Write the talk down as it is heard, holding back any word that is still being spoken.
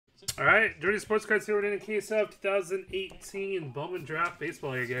All right, Dirty Sports Cards here in a case of 2018 Bowman Draft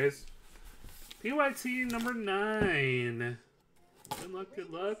Baseball here, guys. PYT number 9. Good luck,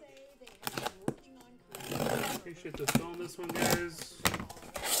 good luck. Appreciate the fill on this one, guys.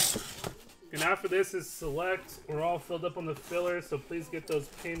 And after this is select. We're all filled up on the filler, so please get those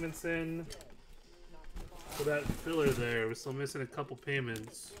payments in for that filler there. We're still missing a couple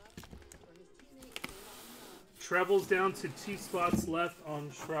payments. Treble's down to 2 spots left on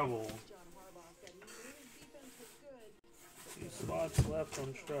Treble. 2 spots left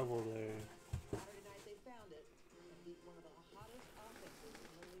on Treble there.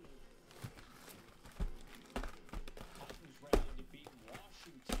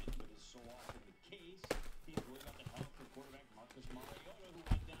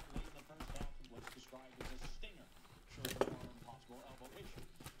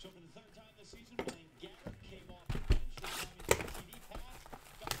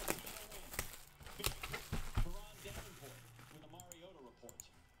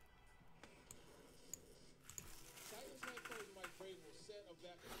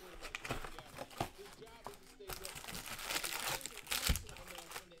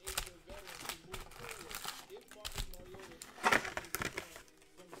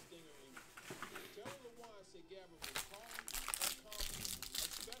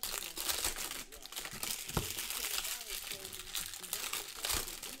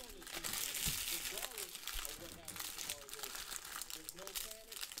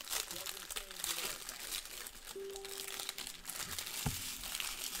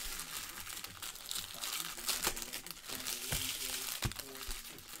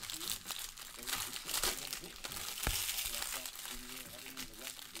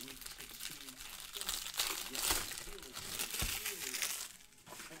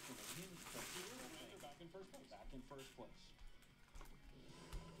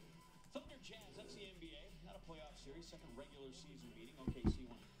 Series, second regular season meeting. OKC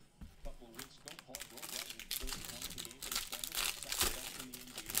won a couple of weeks ago. Paul George right in the third one of the game for the Thunder. Second best in the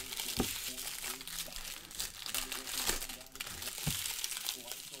NBA. Thunder breaking down to the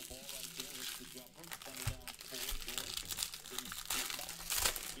Liso ball right there. Hits the jumper. Thunder down 4. George didn't get back.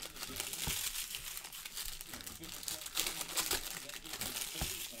 In the game. Finish that game. That gave him 30 points.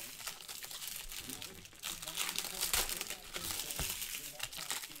 George, 22 points. Straight back 30 points. In halftime,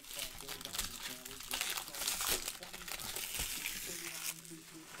 Steve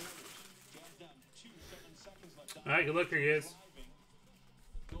Billy Donovan sandwich. All right, good luck here, guys.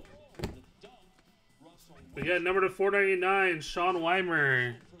 We got number to 499, Sean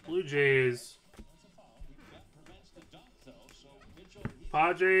Weimer, Blue Jays.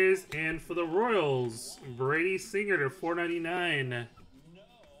 Padres, and for the Royals, Brady Singer to 499.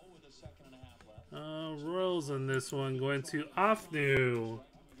 Royals on this one going to Afnu.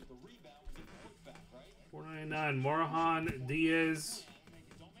 499, Morahan Diaz.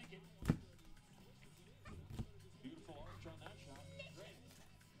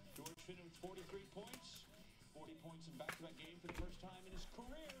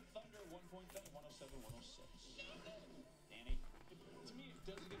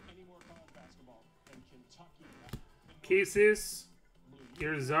 Cases,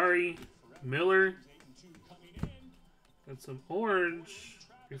 Irizarry, Miller. Got some orange.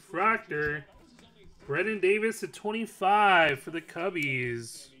 Refractor. Brendan Davis at 25 for the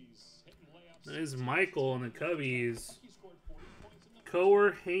Cubbies. That is Michael on the Cubbies.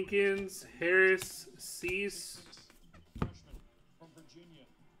 Coer, Hankins, Harris, Cease.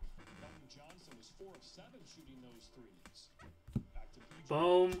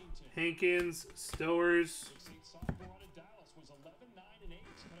 Bohm, Hankins, Stowers.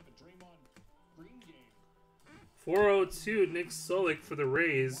 402, Nick Solik for the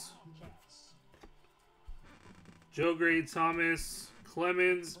Rays. Joe Gray, Thomas,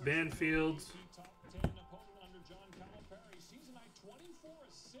 Clemens, Banfield.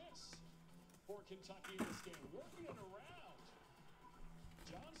 Kentucky in this game, working it around.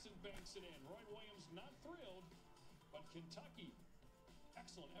 Johnson banks it in. Roy Williams not thrilled, but Kentucky,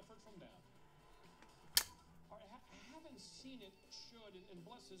 excellent effort from down. All right, I haven't seen it, should, and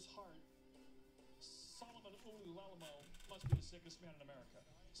bless his heart, Solomon Ululalamo must be the sickest man in America.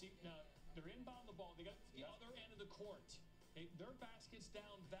 See, now, they're inbound the ball. They got the other end of the court. Okay, their basket's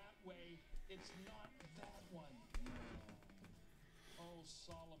down that way. It's not that one. Oh,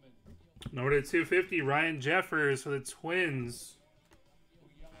 Solomon. Number to 250, Ryan Jeffers for the Twins.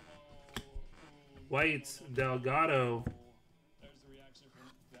 White, Delgado. There's the reaction from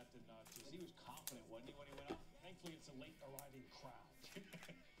that did not just. He was confident, wasn't he, when he went up? Thankfully, it's a late arriving crowd.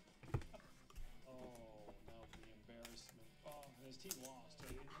 Oh, no, the embarrassment. Oh, his team lost.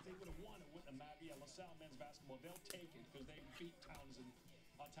 They LaSalle men's basketball, they'll take it because they beat Towson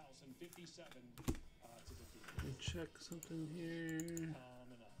 57 to 15. Let me check something here.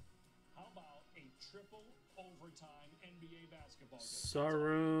 How about a triple overtime NBA basketball game?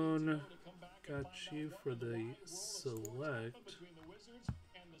 Saron got you for the select. Between the Wizards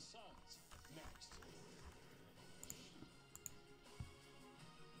and the Suns next.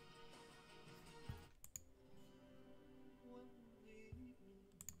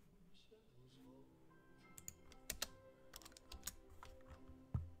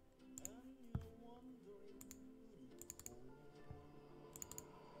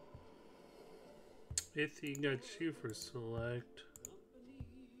 Ithy got you for select.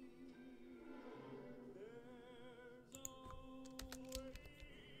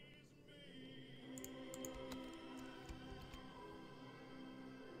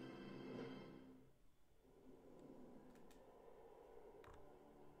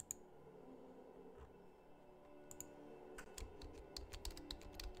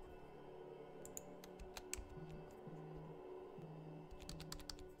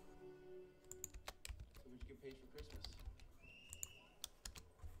 Paid for Christmas.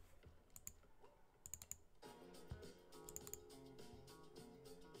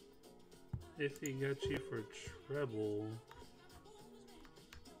 Ithy got you for treble.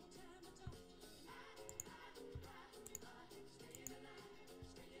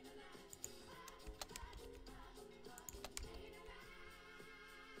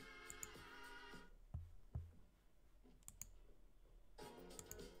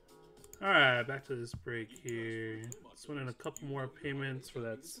 Alright, back to this break here. Let's win in a couple more payments for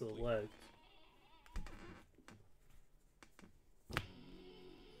that select.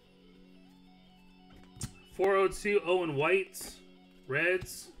 .402 Owen White,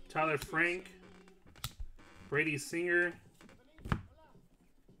 Reds, Tyler Frank, Brady Singer,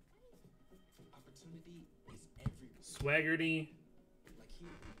 Swaggerty,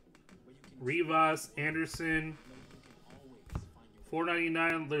 Rivas Anderson,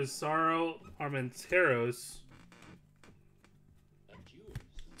 $4.99 Lazaro Armenteros,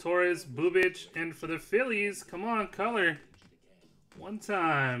 Torres Bubic, and for the Phillies, come on, color. One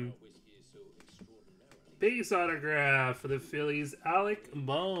time. Base autograph for the Phillies, Alec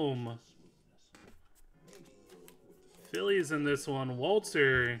Bohm. Phillies in this one,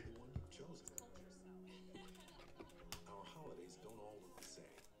 Walter. Our holidays don't all look the same.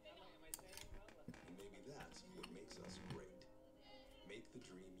 And maybe that's what makes us great. Make the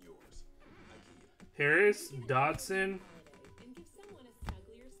dream yours. IKEA. Harris, Dodson,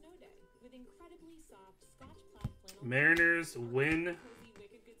 Mariners win.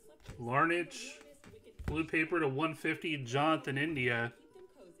 Larnach, blue paper to 150, Jonathan India.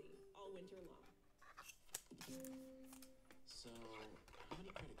 So, how many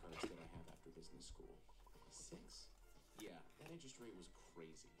credit cards did I have after business school? 6? Yeah, that interest rate was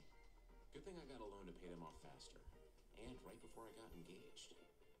crazy. Good thing I got a loan to pay them off faster. And right before I got engaged.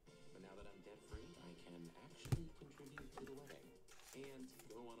 But now that I'm debt-free, I can actually contribute to the wedding. And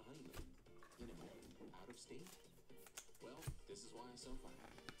go on a honeymoon. You know, out of state. Well, this is why SoFi.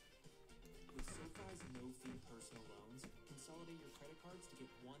 With SoFi's no-fee personal loans, consolidate your credit cards to get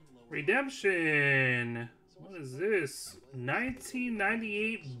one lower... Redemption. What is this?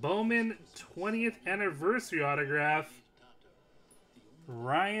 1998 Bowman 20th anniversary autograph.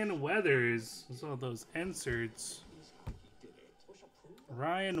 Ryan Weathers. What's all those inserts?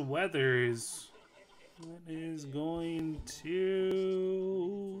 Ryan Weathers. What is going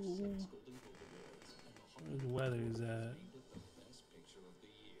to... Where's Weathers at?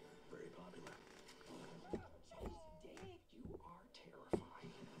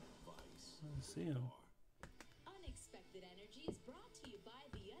 See him. Unexpected Energy is brought to you by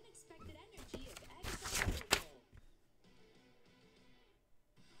the unexpected energy of ExxonMobil.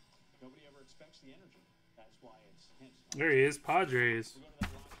 Nobody ever expects the energy. That's why it's hence. There he is, Padres.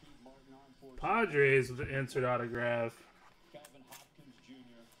 Padres with the insert autograph. Calvin Hopkins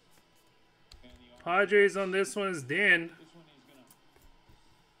Jr. And the Padres on this one is Dan. This one he's gonna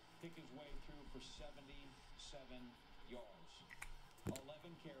pick his way through for 77 yards,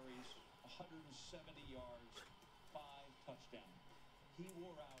 11 carries, 170 yards, 5 touchdowns. He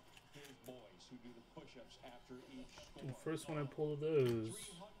wore out his boys who do the push-ups after each score. The first one I pulled of those.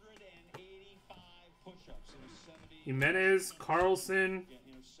 385 push-ups in a 70. Jimenez, Carlson, Yeah,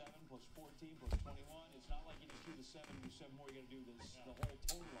 you know, 7 plus 14 plus 21. It's not like you just do the 7, do 7 more. You got to do this the whole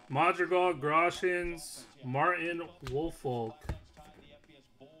total. Madrigal, Groshans, Martin, Woolfolk. Next time the FBS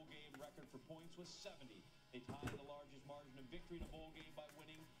bowl game record for points was 70. They tied the largest margin of victory in a bowl game by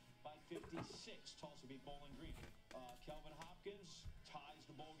winning by 56. Tulsa beat Bowling Green. Kelvin Hopkins ties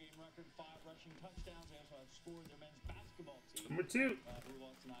the bowl game record, 5 rushing touchdowns. They also outscored their men's basketball team. Number 2. Who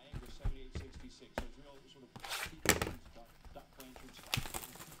lost to Niagara 78-66. So it's real sort of key teams. Doc Blanchard's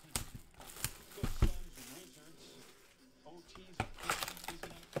good Suns, Wizards, OTs, busy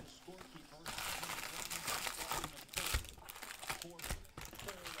night for the scorekeeper. Fourth,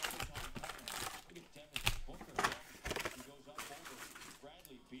 third overtime time. Look at Devin Booker. He goes up over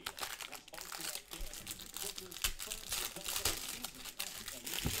Bradley Beal. That's posted right there. Booker's first dunk of the season. And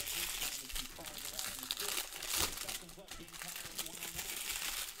we can get his time as he fires it out in the field. 6 seconds left. Game time at 1-on-1.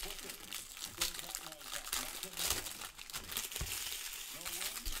 Booker goes that noise up. Not good enough. No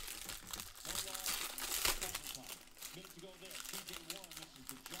win. No loss. Overtime. Minute to go there. TJ Warren misses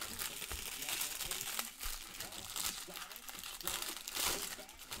the jumper. But the application. Got it. Got it. Goes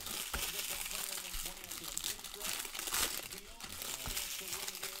back. Goes up on 21-20 after the free throw. Beal. Chance to win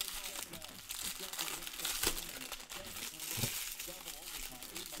it is. And jumper hits the rim. And double overtime.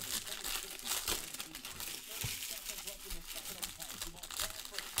 It was like a 26 and 17. 30 seconds left in the second overtime. Jamal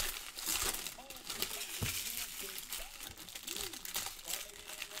Crawford. Oh, he's back in the middle. Big back. Oh, they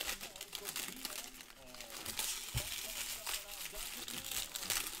didn't let him know. So Beal.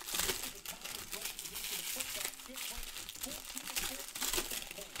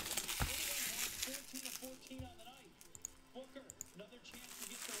 Booker, another chance to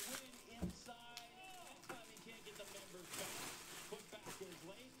get the win inside. That time he can't get the members back. Put back is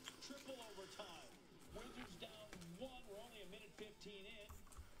late. Triple overtime. Wizards down 1. We're only a minute 15 in.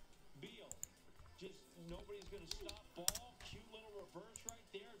 Beal. Just nobody's going to stop ball. Cute little reverse right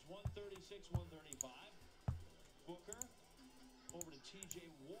there. It's 136, 135. Booker. Over to TJ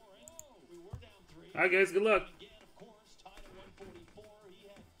Warren. We were down 3. All right, guys. Good luck. Again, of course, tied at 144.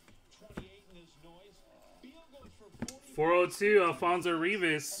 He had 28 in his noise. Beal goes for 402, Alfonso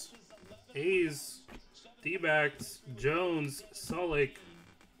Rivas. Hayes. D-backs. Jones. Solik.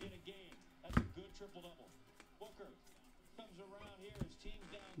 in a game. That's a good triple-double. Booker comes around here. His team's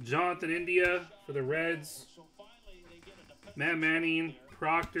down. Jonathan India for the Reds. So finally, they get a defensive Matt Manning. there.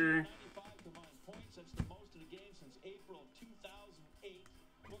 Proctor. 95 combined points. That's the most of the game since April of 2008.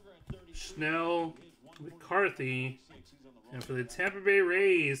 Booker at 33. Schnell. McCarthy. He's on the roll. And for the Tampa Bay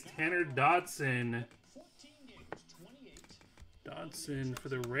Rays, Tanner Dodson. 14 games, 28. Dodson for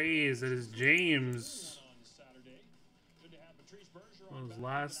the Rays. That is James. On Saturday. Good to have Patrice Bergeron Those back.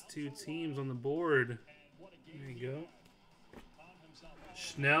 last 2 teams on the board. And what a game There you he go. had. Found himself all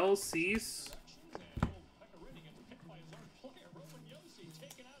Schnell, Cease. directions, and Pecorino gets picked by his own player. Roman Yossi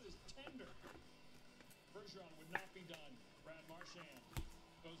taking out his tender. Bergeron would not be done. Brad Marchand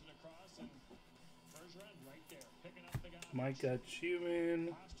goes it across, and Bergeron right there, picking up the guy. Micah Chuman.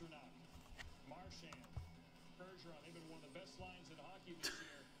 Pasternak, Marchand, Bergeron. They've been one of the best lines in hockey this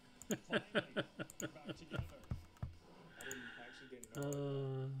year. Finally, they're back together. I actually didn't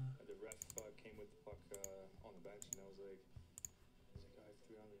know the ref came with the puck on the bench, and I was like, I have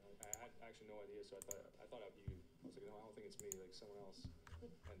 3 on me. I had actually no idea, so I thought I'd be. I was like, no, I don't think it's me, like someone else. And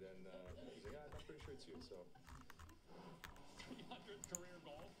then he's like, yeah, I'm pretty sure it's you. So 300th career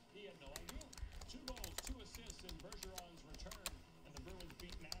goal. He had no idea. 2 goals, 2 assists in Bergeron's return, and the Bruins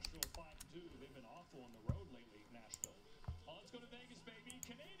beat Nashville 5-2. They've been awful on the road lately, Nashville. Let's go to Vegas, baby.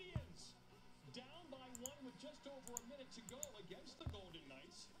 Canadians down by 1 with just over a minute to go against the Golden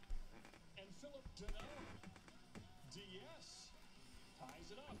Knights. And Philip Deneau, DS,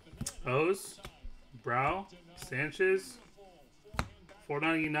 ties it up. And then O's. Brow. Sanchez.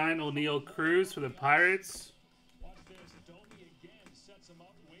 499, O'Neal Cruz for the Pirates. Watch this. Domi again sets him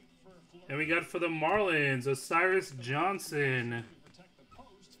up. Wait for a flurry. And we got for the Marlins, Osiris Johnson. Protect the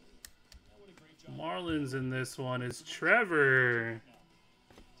post. What a great job. Marlins in this one is Trevor.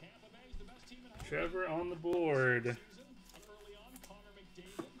 Tampa Bay's the best team in hockey. Trevor on the board. Season. Early on, Connor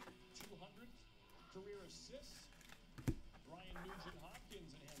McDavid, 200th career assists. Ryan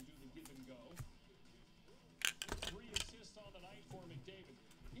Nugent-Hopkins and him do the give and go. 3 assists on the night for McDavid.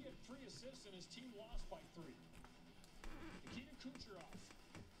 He had 3 assists and his team lost by 3. Nikita Kucherov.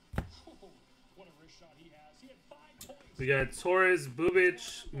 What a wrist shot he has. He had 5 points. We got Torres,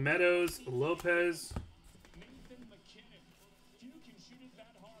 Bubich, Meadows, Lopez. Nathan McKinnon. Few can shoot it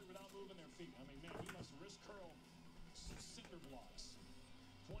that hard without moving their feet. I mean, man, he must wrist curl cinder blocks.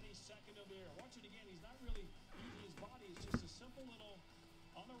 22nd of the year. Watch it again. He's not really using his body. It's just a simple little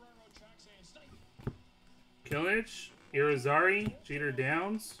on the railroad track saying, "Snake." Kilnich, Irizarry, Jeter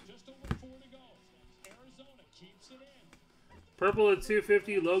Downs. Just over 4 to go. Arizona keeps it in. Purple at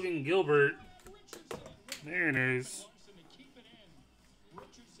 250, Logan Gilbert. Richardson. There it is. Larson to keep it in.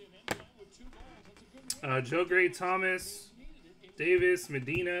 Richardson ended up with 2 goals. That's a good win. Joe Gray Thomas, Needed it. Davis,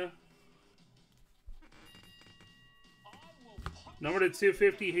 Medina. I will punch Number to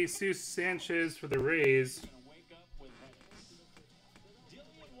 250, Jesus Sanchez for the Rays.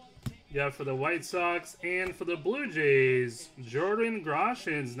 Yeah, for the White Sox and for the Blue Jays, Jordan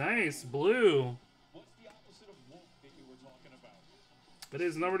Groshans. Nice, blue. That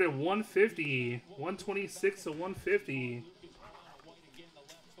is numbered at 150. 126 to 150.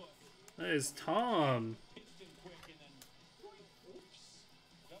 That is Tom.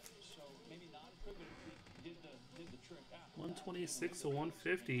 126 to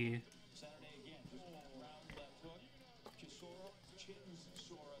 150.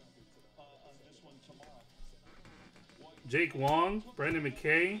 Jake Wong, Brendan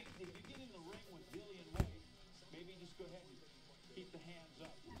McKay.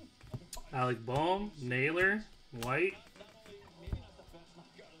 Alec Bohm, Naylor, White.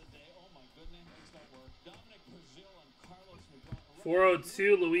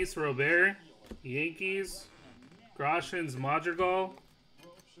 402, Luis Robert, Yankees. Groshans, Madrigal.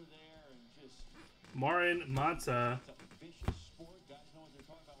 Marin Mata.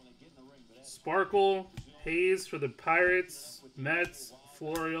 Sparkle, Hayes for the Pirates, Mets,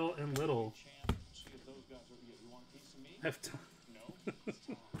 Florial, and Little.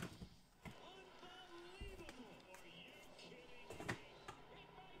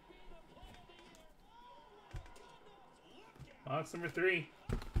 Box number 3.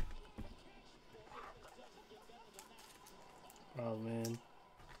 Oh, man.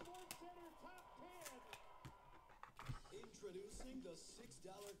 Introducing the $6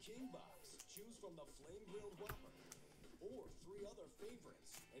 King Box. Choose from the Flame Grilled Whopper or 3 other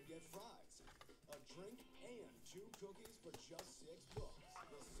favorites and get fries, a drink, and 2 cookies for just $6.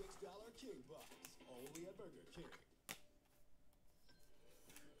 The $6 King Box, only at Burger King.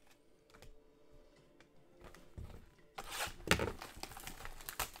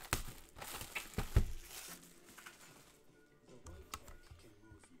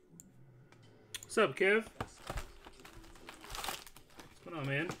 What's up, Kev? What's going on,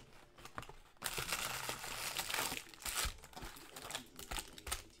 man?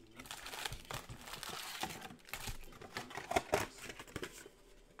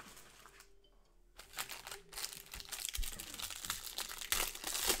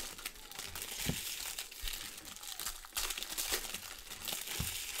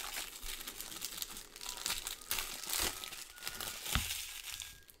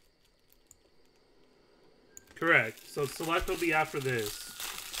 Correct. So select will be after this.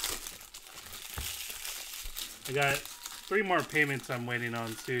 I got 3 more payments I'm waiting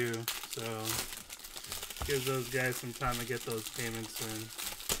on too, so gives those guys some time to get those payments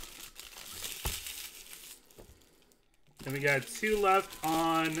in. And we got 2 left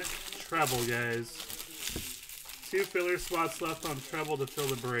on treble, guys. 2 filler slots left on treble to fill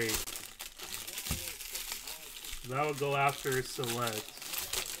the break. That will go after select.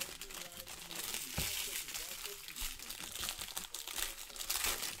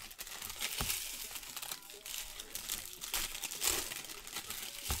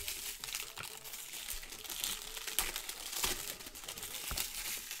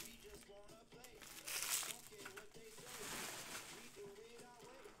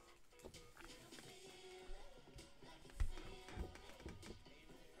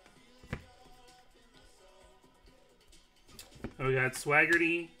 We got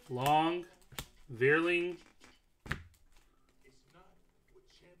Swaggerty, Long, Veerling,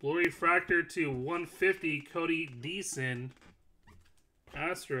 Blue Refractor to 150, Cody Deason,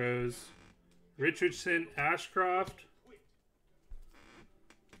 Astros, Richardson, Ashcroft,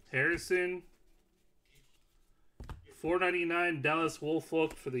 Harrison, 499, Dallas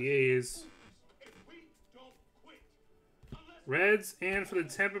Wolfolk for the A's, Reds, and for the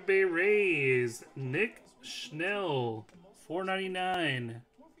Tampa Bay Rays, Nick Schnell. 499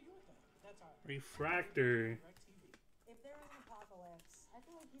 Refractor.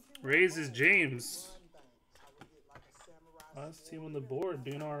 Rays is James. Last team on the board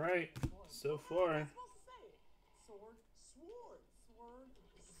doing all right so far. Sword. What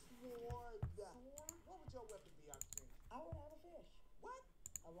would your weapon be, Octane? I would have a fish. What?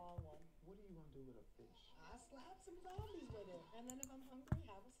 A long one. What are you gonna do with a fish? I slap some zombies with it. And then if I'm hungry,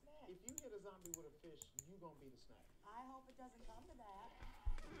 have a snack. If you hit a zombie with a fish, you gonna be the snack. I hope it doesn't come to that.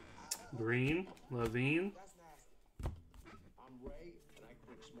 Green, Levine. That's nasty. I'm Ray, and I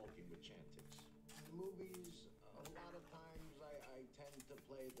quit smoking with Chantix. In the movies, a lot of times I tend to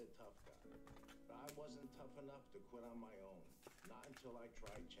play the tough guy. But I wasn't tough enough to quit on my own. Not until I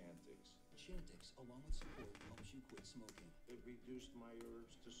tried Chantix. Chantix, along with support, helps you quit smoking. It reduced my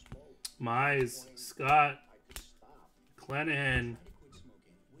urge to smoke. Mize, Scott, I could stop. Clennahan. Try to quit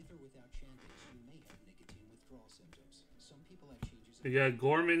smoking. With or without Chantix, you may have nicotine withdrawal symptoms. Some people actually We got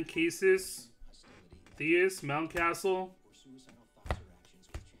Gorman, Cases, Theus, Mountcastle. Or suicidal thoughts or actions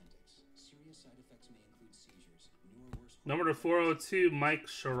with Chantix. Serious side effects may include seizures, new or worse Number to 402, Mike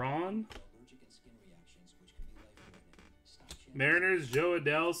Sharon. allergic and skin reactions, which could be life-threatening. Stop Chantix. Mariners, Joe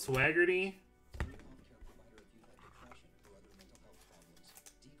Adele, Swaggerty. See your healthcare provider if you have depression or other mental health problems.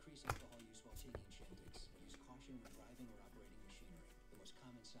 Decrease alcohol use while taking Chantix. Use caution when driving or operating machinery. The most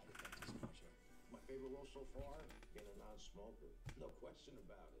common side effect is nausea. My favorite role so far, being a non-smoker. No question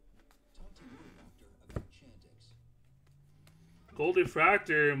about it. Talk to your doctor about Chantix. Gold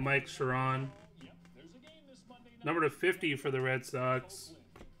Refractor, Mike Sharon. Yep, there's a game this Monday night. Number to 50 for the Red Sox.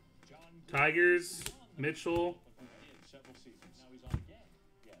 Tigers, Mitchell. He did several seasons. Now he's on again.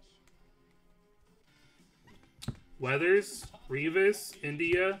 Yes. Weathers, Rivas,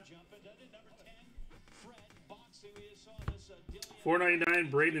 India. Jump into it. Number 10, Fred boxing. We saw this Dillian $4.99,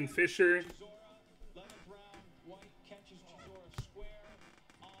 Braden Fisher. Chisora, 11th round, White catches Chisora square.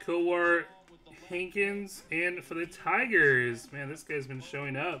 Kowar Hankins. And for the Tigers, man, this guy's been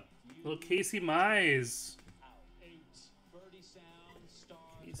showing up. Little Casey Mize. Out. 8. Birdie sound, stars.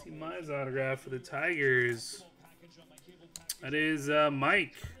 Casey Mize autograph for the Tigers. Package on my cable package. That is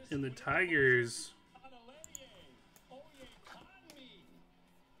Mike in the Tigers. Oye Conmi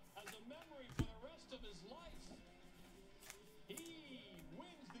as a memory for the rest of his life. He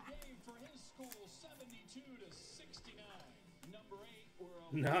wins the game for his school 72-69. Number 8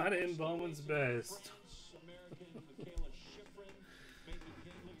 were Not in Bowman's best. American Michaela Schifrin made the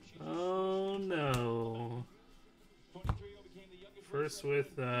game. Look, she just Oh no. 23 became the youngest First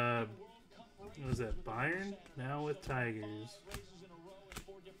with what was that, Bayern? Now with Tigers. races in a row in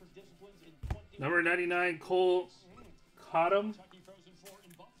 4 different disciplines in 20 Number 99, Cole Cottom. Kentucky Frozen 4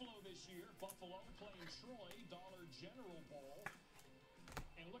 in Buffalo this year. Buffalo playing Troy, Dollar General Bowl.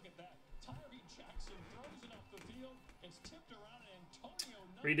 And look at that. Tyree Jackson throws it up the field. It's tipped around and Antonio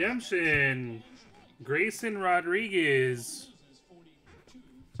Nunes Redemption. Grayson Rodriguez. loses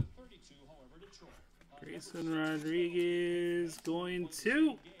 42-32, however, to Troy. Grayson Rodriguez going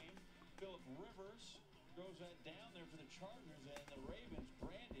to. Game. Philip Rivers throws that down there for the Chargers and the Ravens.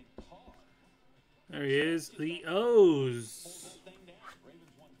 Brandon Carr There he is. The pulls O's. that thing down.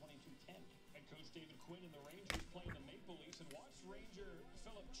 Ravens won 22-10. Head coach David Quinn and the Rangers playing the Maple Leafs, and watch Ranger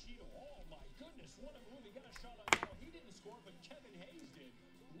Philip Cheeto. Oh my goodness, what a move! He got a shot on goal. He didn't score, but Kevin Hayes did.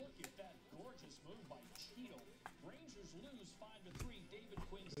 Look at that gorgeous move by Cheeto. Rangers lose 5-3. David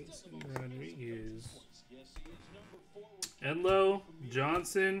Quinn still the most Rodriguez. points. Yes, he is number 4 with Enlo,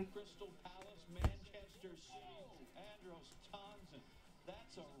 Johnson, Crystal Palace, Manchester City, Andros Townsend.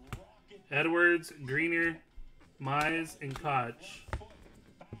 That's a rocket. Edwards, Greener, Mize, and Koch. Foot,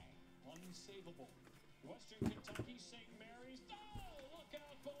 bang, unsavable. Western Kentucky, St. Mary's. Oh, look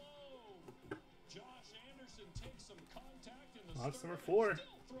out below. Josh Anderson takes some contact in the Box stern number 4. and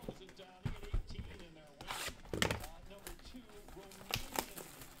still throws it down. He got 18 in their win. Number 2, Romanian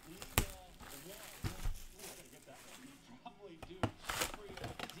Liga 1. We're gonna get that one. You probably do.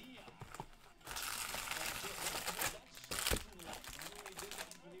 Gabriel Diaz.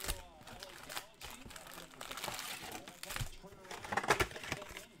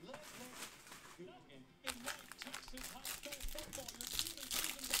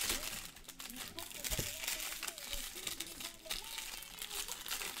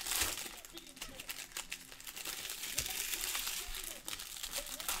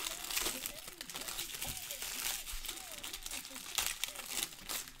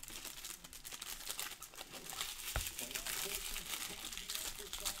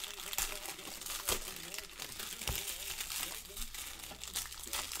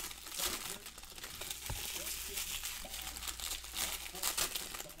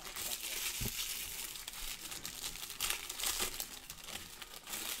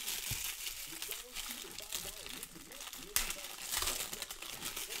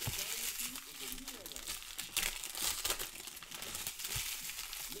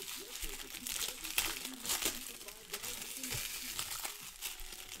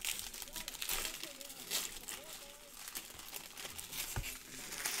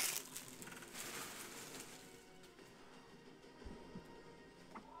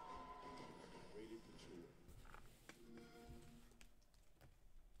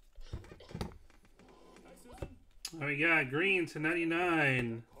 Oh, we got Green to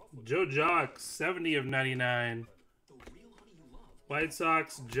 99. Joe Jocks, 70 of 99. White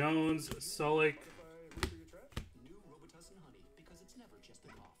Sox, Jones, Sulick,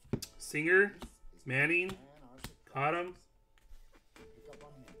 Singer, Manning, Cottom,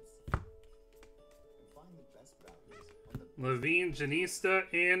 Levine, Janista,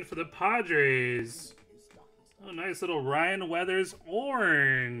 and for the Padres, Oh, nice little Ryan Weathers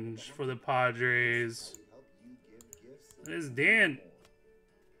orange for the Padres. That is Dan.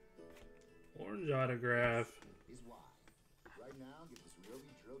 Orange autograph. Is why. Right now, get this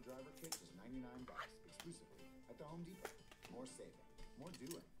Ryobi drill driver kit just $99 exclusively at the Home Depot. More saving, more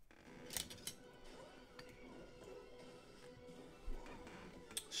doing.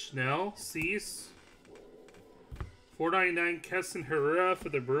 Schnell, Cease. $4.99 Keston Herrera for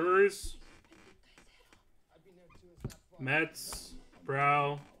the Brewers. Mets,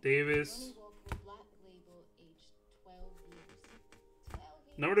 Brow, Davis.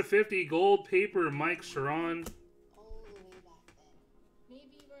 Number to 50, gold paper, Mike Sharon.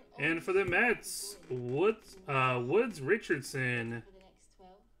 And for the Mets, Woods Richardson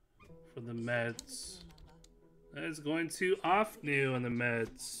for the Mets. That is going to Off-New on the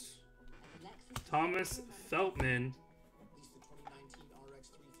Mets. Thomas Feltman. Lease the 2019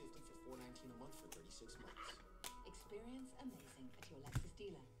 RX 350 for $419 a month for 36 months. Experience amazing at your Lexus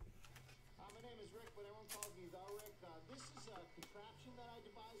dealer. My name is Rick, but everyone calls me The Rick. This is a contraption that I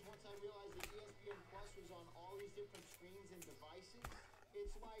devised once I realized that ESPN Plus was on all these different screens and devices.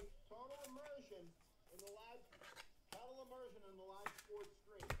 It's like total immersion in the live sports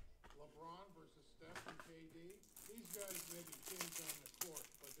screen. LeBron versus Steph and KD. These guys may be kings on the court,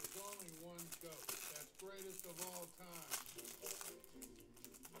 but there's only one GOAT. That's greatest of all time.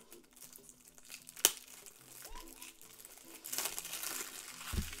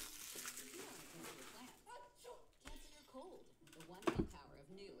 Cancel your cold. The one-man power of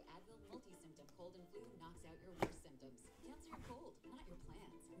new Advil Multi-Symptom Cold and Flu knocks out your worst symptoms. Cancel your cold, not your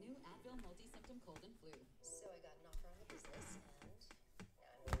plans. New Advil Multi-Symptom Cold and Flu. So I got an offer on the business, and now I'm working.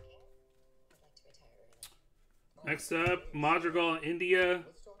 I'd like to retire early. Next up, Madrigal, India.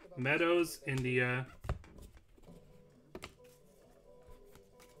 Meadows, India.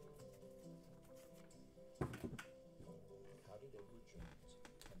 How did Edward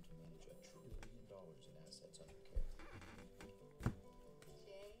Jones come to manage $1 trillion in assets under care?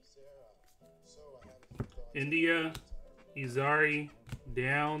 Sarah, So I have a few thoughts. India, Izari,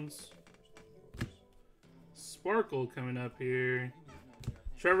 Downs. Sparkle coming up here.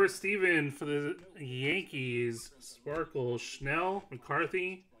 Trevor Stephen for the Yankees. Sparkle, Schnell,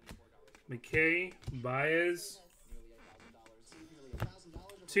 McCarthy, McKay, Baez.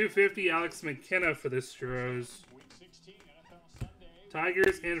 $250 Alex McKenna for the Stros.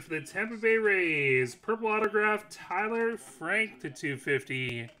 Tigers, and for the Tampa Bay Rays, purple autograph Tyler Frank to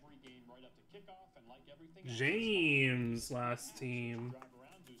 $250. James, last team.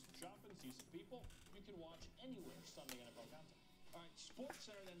 Sports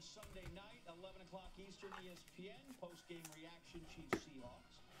Center then Sunday night, 11 o'clock Eastern, ESPN, post-game reaction, Chiefs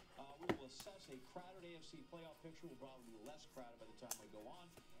Seahawks. We will assess a crowded AFC playoff picture. Will probably be less crowded by the time we go on.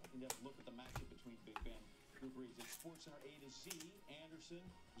 And have a look at the matchup between Big Ben. Who agrees? It's Sports Center A to Z, Anderson,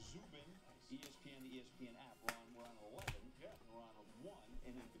 Zubin, ESPN, the ESPN app. We're on 11. Yeah. We're on 1.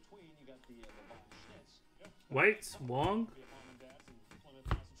 And in between, you got the Von Schnitz. Yeah. White, Wong.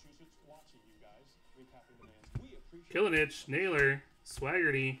 Killinich, Naylor,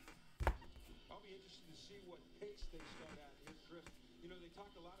 Swaggerty. I'll be interested to see what pace they start at here, Chris. You know, they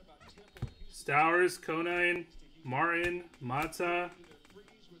talked a lot about tempo. Stowers, Conine, Martin, Mata.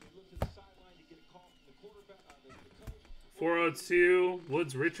 402,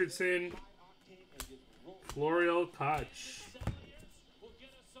 Woods Richardson, Florial Koch.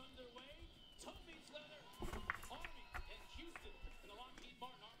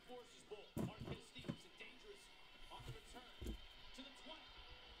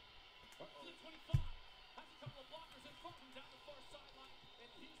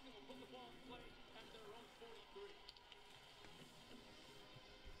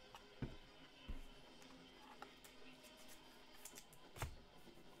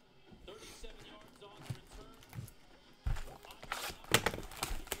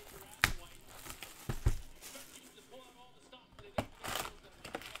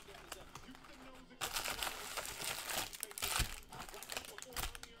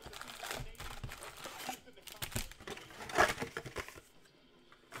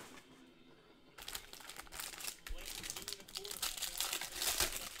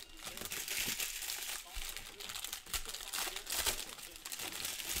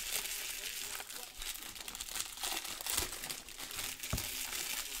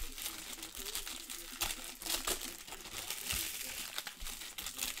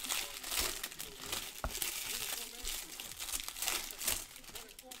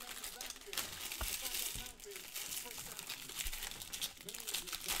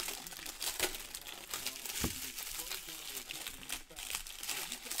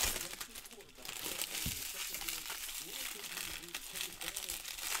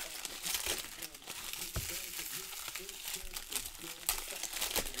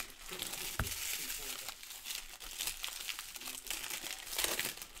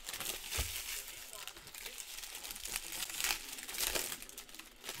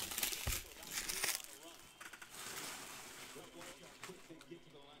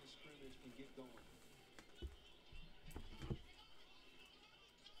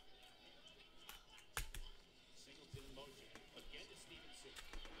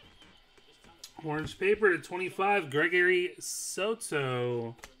 Orange paper to 25, Gregory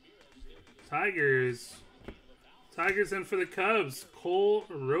Soto. Tigers. Tigers in for the Cubs, Cole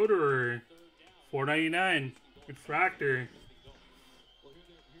Roederer. $4.99. Refractor.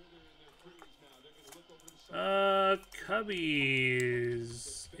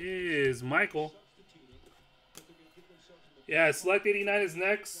 Cubbies is Michael. Yeah, Select 89 is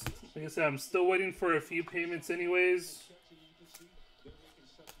next. Like I said, I'm still waiting for a few payments anyways.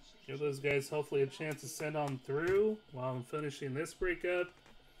 Give those guys hopefully a chance to send on through while I'm finishing this breakup.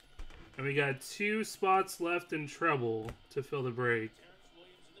 And we got 2 spots left in treble to fill the break.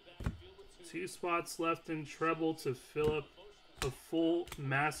 2 spots left in treble to fill up a full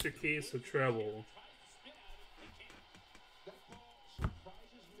master case of treble.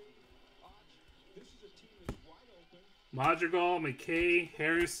 Madrigal, McKay,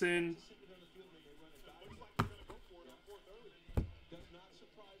 Harrison.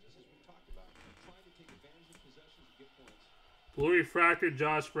 Blue Refractor,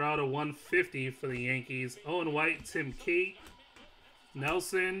 Josh Browder, 150 for the Yankees. Owen White, Tim Cate.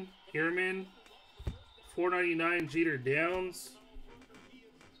 Nelson, Hierman, $4.99, Jeter Downs.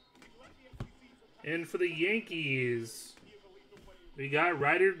 And for the Yankees, we got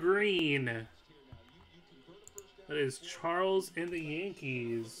Ryder Green. That is Charles and the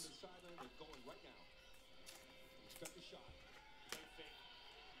Yankees.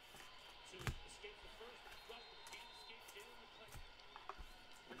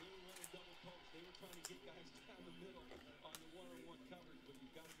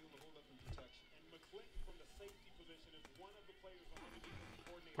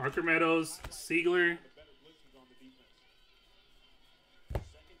 Parker Meadows, Siegler.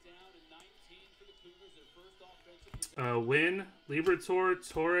 Wynn, Liberatore,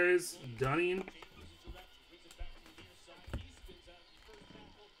 Torres, Dunning.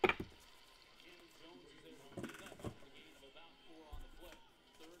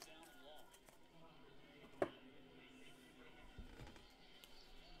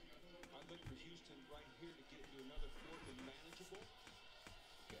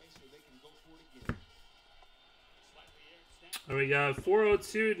 We got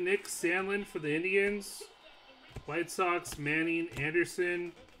 402, Nick Sandlin for the Indians. White Sox, Manning,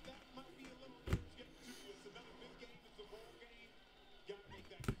 Anderson.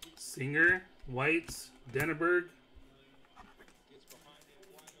 Singer, White, Denneberg.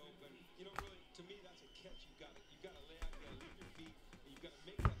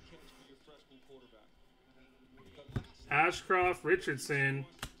 Ashcroft, Richardson.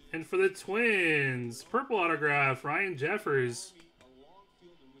 And for the Twins, purple autograph, Ryan Jeffers.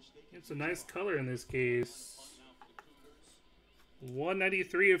 It's a nice color in this case.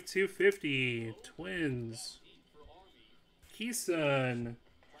 193 of 250. Twins. Keeson.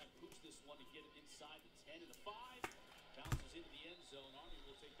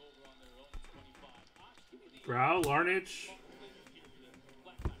 Grau, Larnach.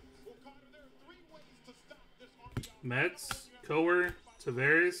 Mets, Cower,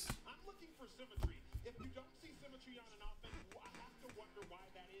 Tavares.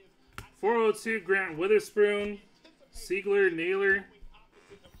 402, Grant Witherspoon. Siegler, Naylor.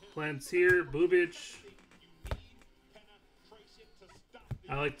 Plantier, Bubich.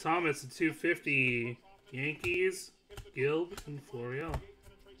 Alec Thomas at 250. Yankees, Guild, and Florial.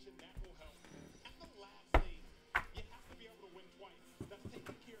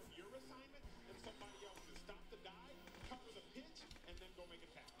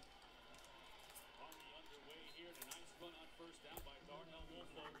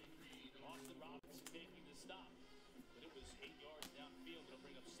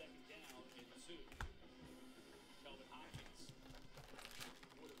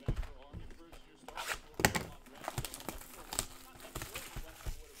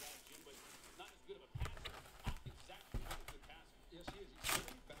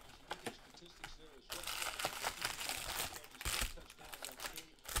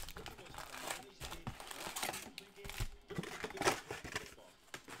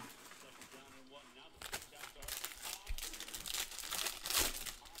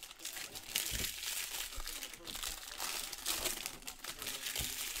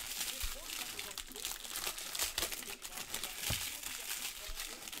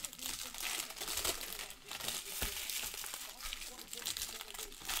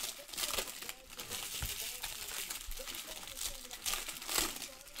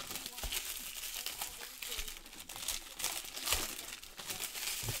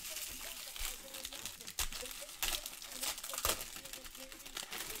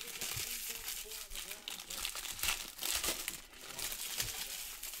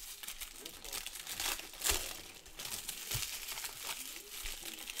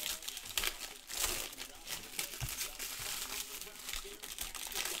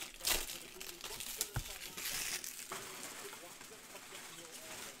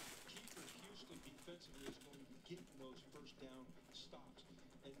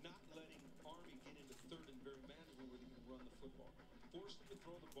 football. Force them to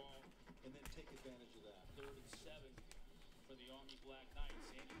throw the ball and then take advantage of that. 3rd and 7 for the Army Black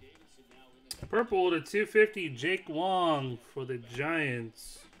Knights. Andy Davidson now in the Purple to 250, Jake Wong for the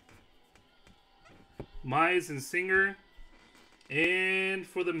Giants. Mize and Singer. And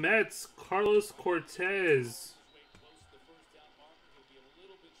for the Mets, Carlos Cortez.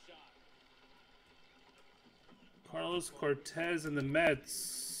 Carlos Cortez and the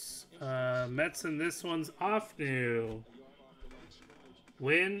Mets. Mets and this one's off new.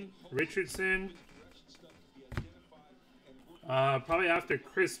 Wynn, Richardson. Probably after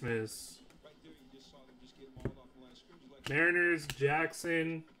Christmas. Mariners,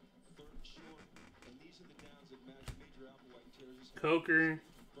 Jackson. Coker.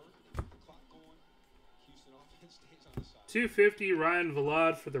 250, Ryan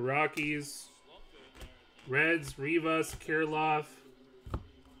Vilade for the Rockies. Reds, Rivas, Kirilloff.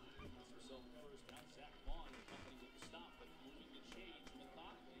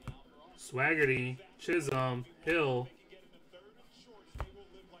 Swaggerty, Chisholm, Hill.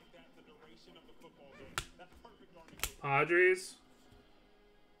 Padres.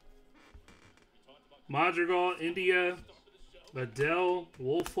 Madrigal, India. Adele,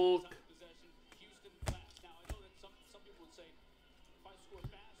 Woolfolk.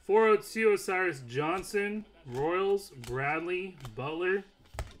 402, Osiris Johnson. Royals, Bradley, Butler.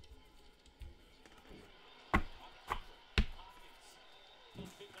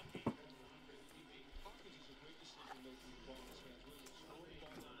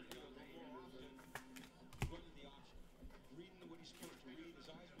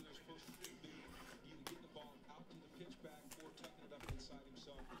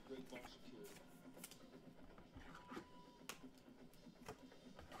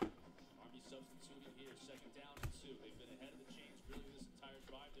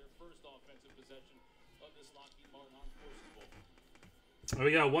 Oh,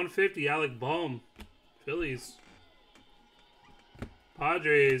 we got 150, Alec Bohm, Phillies.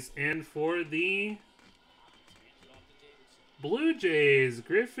 Padres, and for the Blue Jays,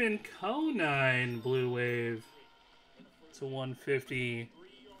 Griffin Conine, Blue Wave to 150.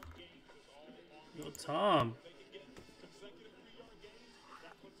 Yo, Tom.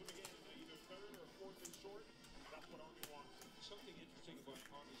 Something interesting about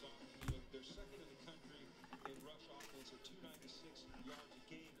Army's offense, they're second in the country in rush offense at 296 yards a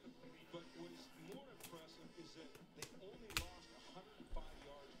game. But what is more impressive is that they only lost 105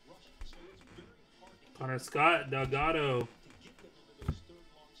 yards rushing. So it's very hard to Connor Scott, Delgado. get them into those third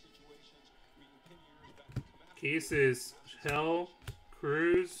long situations where you can pin your ears back and come out. Cases, Hell,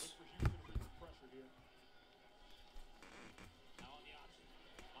 Cruz.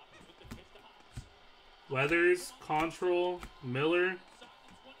 Weathers, Control, Miller.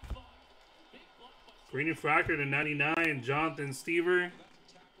 Green Refractor to 99, Jonathan Stever.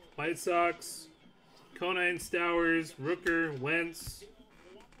 White Sox, Conine Stowers, Rooker, Wentz.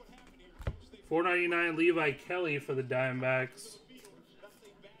 499, Levi Kelly for the Diamondbacks.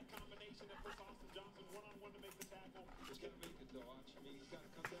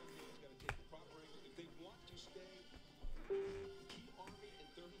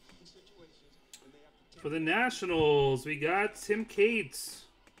 For the Nationals, we got Tim Cates.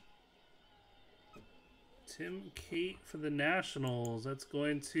 Tim Cate for the Nationals. That's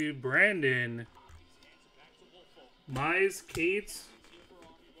going to Brandon. Mize, Cates.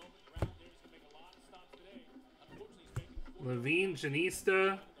 Levine,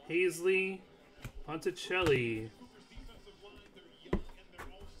 Janista, Hazley, Ponticelli.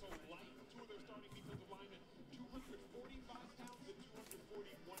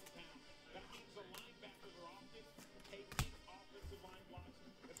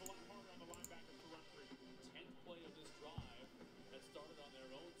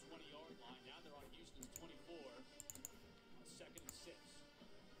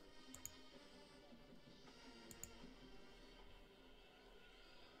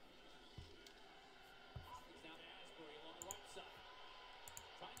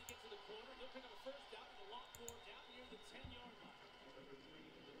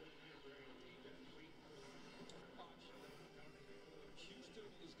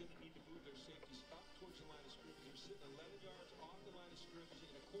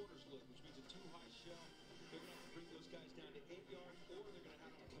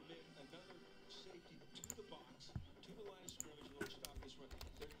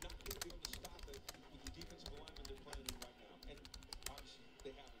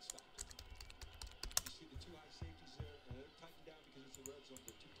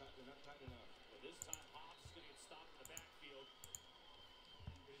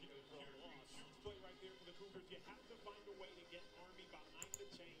 Huge play right there for the Cougars. You have to find a way to get Army behind the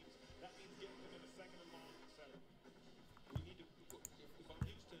chains. That means getting them in the second and long, etc. We need to, if I'm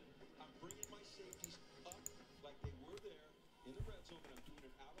Houston, I'm bringing my safeties up like they were there in the red zone, and I'm doing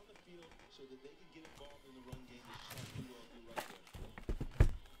it out on the field so that they can get involved in the run game as Sharp will do right there.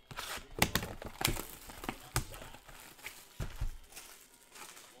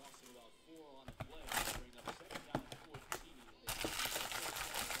 Loss of about 4 on the play. Bring up second down and 14.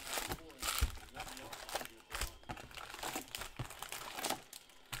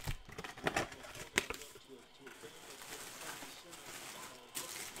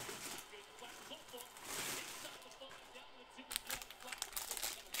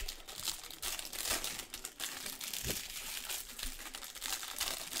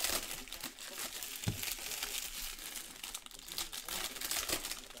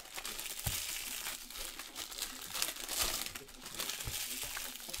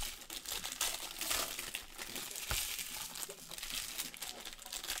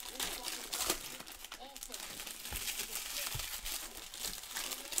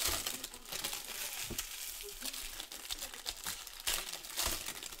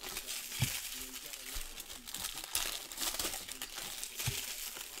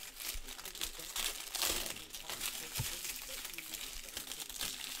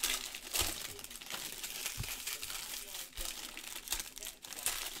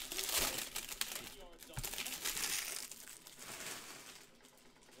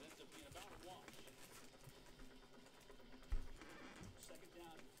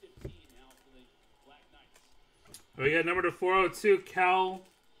 We got number to 402, Cal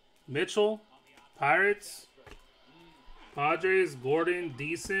Mitchell, Pirates. Padres, Gordon,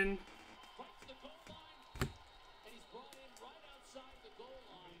 Deason.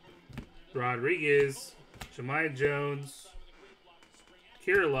 Rodriguez, Jemiah Jones,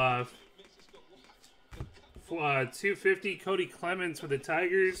 Kirilov. 250, Cody Clemens for the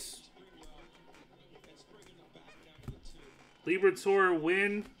Tigers. Liberatore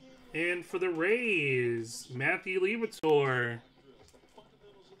win. And for the Rays, Matthew Liberatore.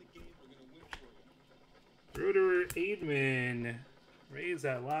 Ruder Aidman. Rays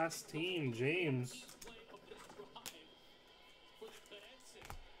that last team, James.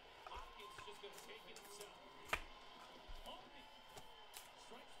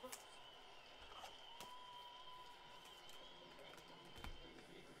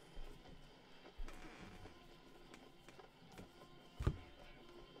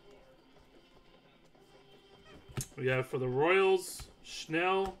 We got for the Royals,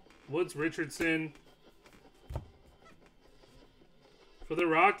 Schnell, Woods Richardson. For the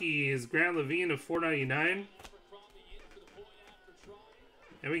Rockies, Grant Levine of $4.99.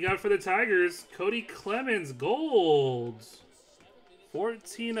 And we got for the Tigers, Cody Clemens, gold.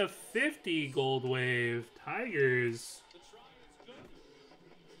 14 of 50 gold wave. Tigers.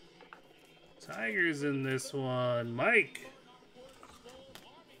 Tigers in this one. Mike.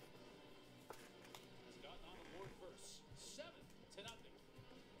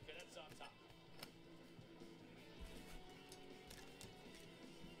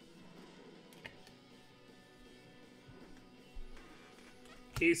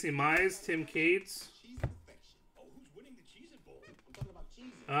 Casey Mize, Tim Cates.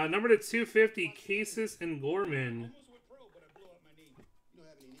 Number to 250, Cases and Gorman.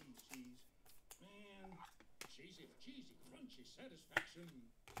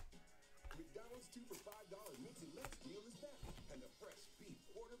 McDonald's 2 for $5 Mix and Let's deal is back, and the fresh beef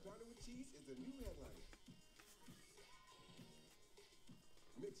quarter pounder with cheese is the new headliner.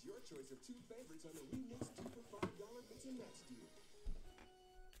 Mix your choice of 2 favorites on the remixed 2 for $5 Mix and Match deal.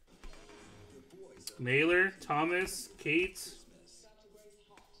 Naylor, Thomas, Cates.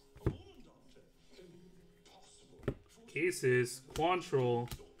 Cases, Quantrill,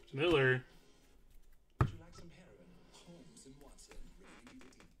 Miller.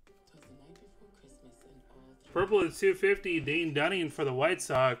 Purple at 250, Dane Dunning for the White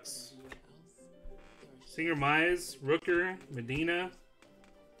Sox. Singer Mize, Rooker, Medina.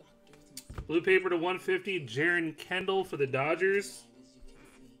 Blue paper to 150, Jaron Kendall for the Dodgers.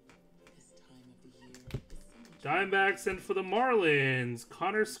 Diamondbacks and for the Marlins,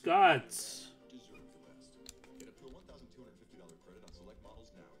 Connor Scott.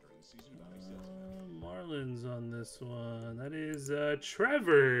 Marlins on this one. That is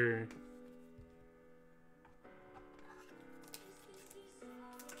Trevor.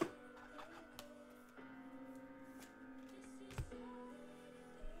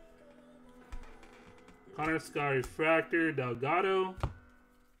 Connor Scott refractor, Delgado.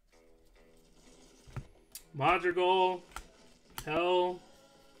 Madrigal, Hell,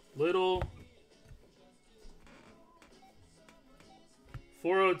 Little.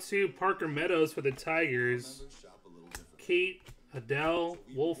 402 Parker Meadows for the Tigers. Kate, Adele,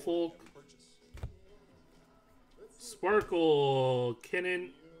 Woolfolk. Sparkle,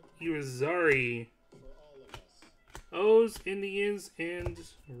 Kenan Irizarry. O's, Indians, and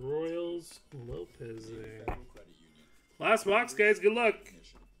Royals Lopez there. Last box, guys. Good luck.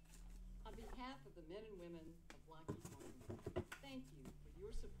 On behalf of the men and women of Lockheed Martin, thank you for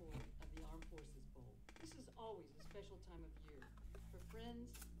your support of the Armed Forces Bowl. This is always a special time of year for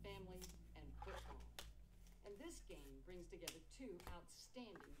friends, family, and football. And this game brings together two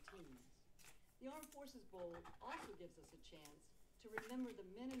outstanding teams. The Armed Forces Bowl also gives us a chance to remember the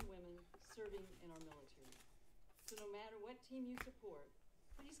men and women serving in our military. So no matter what team you support,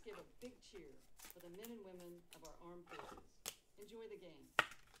 please give a big cheer for the men and women of our armed forces. Enjoy the game.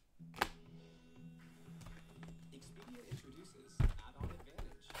 Expedia introduces Add-on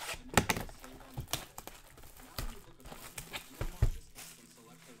Advantage, a new way to save on travel. Now when you book a flight, you unlock discounts from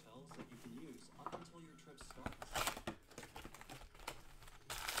select hotels that you can use up until your trip starts.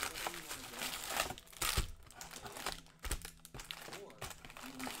 Whether you want to go, or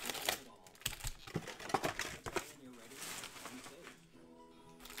you want to do it all. When you're ready, be safe. Add-on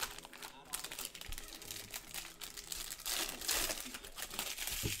Advantage.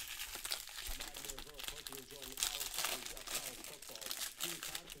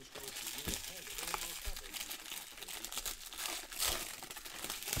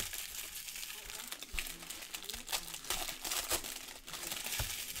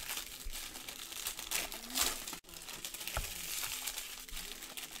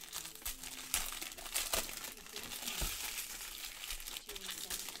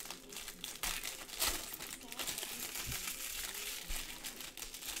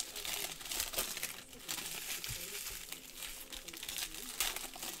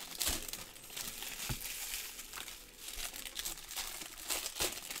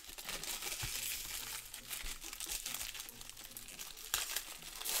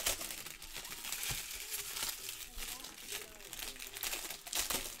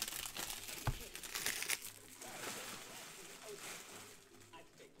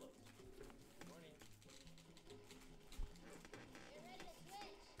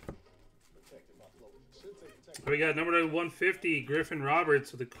 We got number 150, Griffin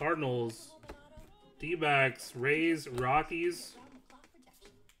Roberts with the Cardinals. D-backs, Rays, Rockies.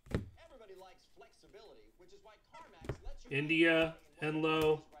 India,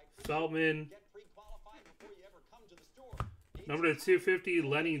 Enlow, Feltman. Number 250,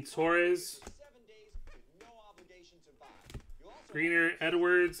 Lenny Torres. Greener,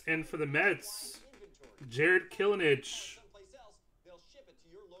 Edwards, and for the Mets, Jared Kilinich.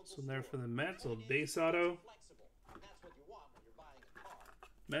 So there for the Mets, a base auto.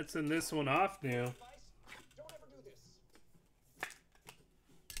 Mets in this one off new.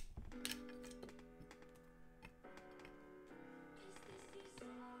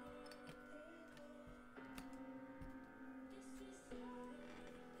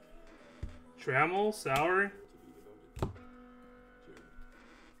 Trammell, Sauer.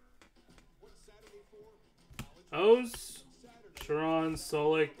 O's, Sharon,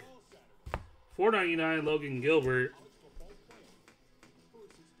 Solik. $4.99, Logan Gilbert.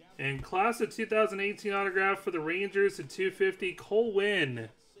 And class of 2018 autograph for the Rangers at 250, Cole Winn.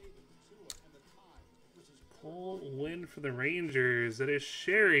 Cole Winn for the Rangers. That is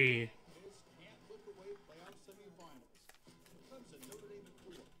Sherry.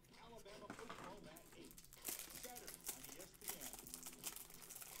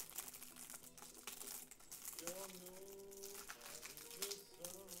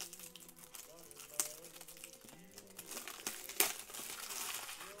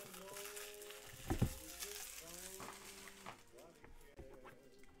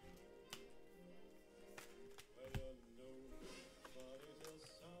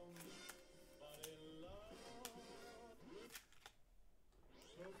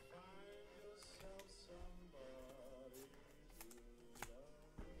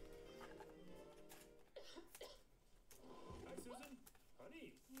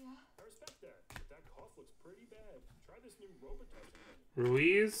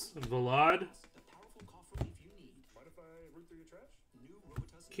 Ruiz, Vlad,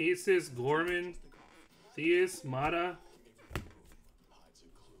 Cases, Gorman, Theus, Mata.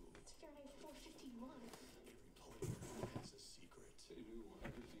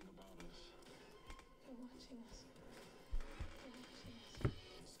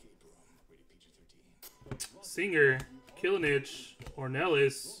 Singer, Kilinich,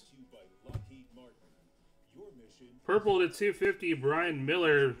 Ornelas. Purple to 250, Brian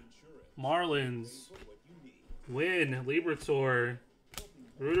Miller, Marlins. Win, Libertor,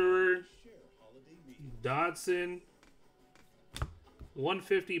 Ruderer, Dodson.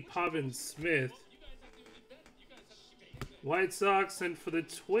 150, Pavin Smith. White Sox, and for the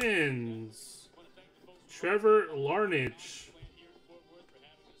Twins, Trevor Larnach.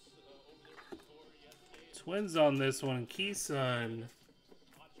 Twins on this one, Keyson.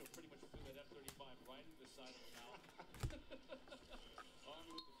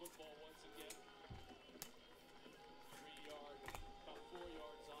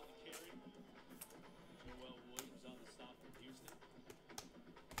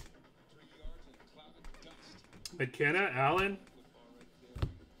 McKenna, Allen,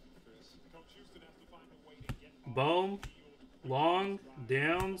 Bohm, Long,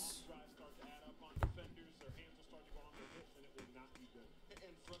 Downs,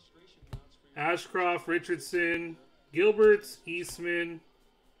 Ashcroft, Richardson, Gilbert, Eastman,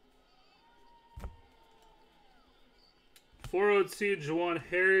 402, Juwan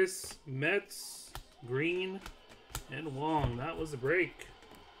Harris, Metz, Green, and Wong. That was a break.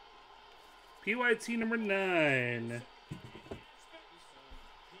 PYT number 9.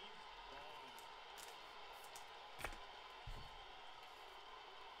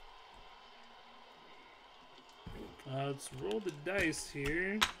 Let's roll the dice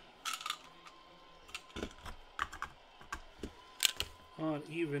here. On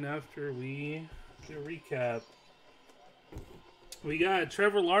even after we do a recap. We got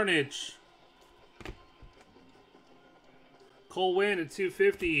Trevor Larnach. Cole Winn at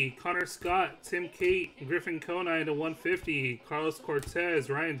 250, Connor Scott, Tim Cate, Griffin Conine to 150, Carlos Cortez,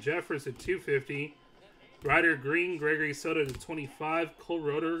 Ryan Jeffers at 250, Ryder Green, Gregory Soto to 25, Cole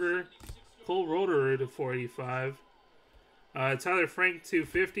Roederer to 485, Tyler Frank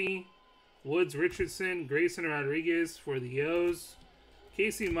 250, Woods Richardson, Grayson Rodriguez for the O's,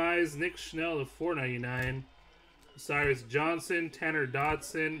 Casey Mize, Nick Schnell to 499, Cyrus Johnson, Tanner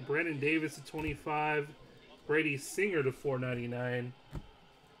Dodson, Brandon Davis to 25, Brady Singer to 499.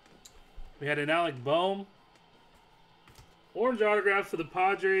 We had an Alec Bohm. Orange autograph for the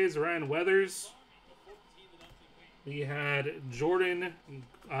Padres, Ryan Weathers. We had Jordan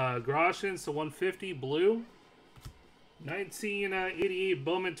Groshans to 150, blue. 1988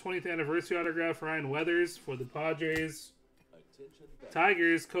 Bowman 20th anniversary autograph, Ryan Weathers for the Padres.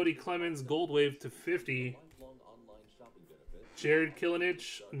 Tigers, Cody Clemens, gold wave to 50. Jared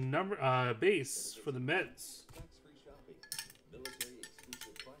Killenich, base for the Mets.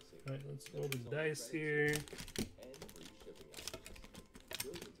 All right, let's roll the dice here.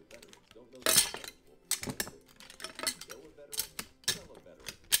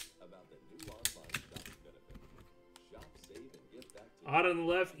 Odd on the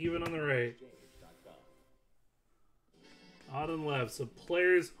left, even on the right. Odd on the left. So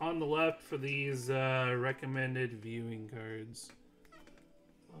players on the left for these recommended viewing cards.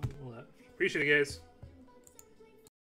 On the left. Appreciate it, guys.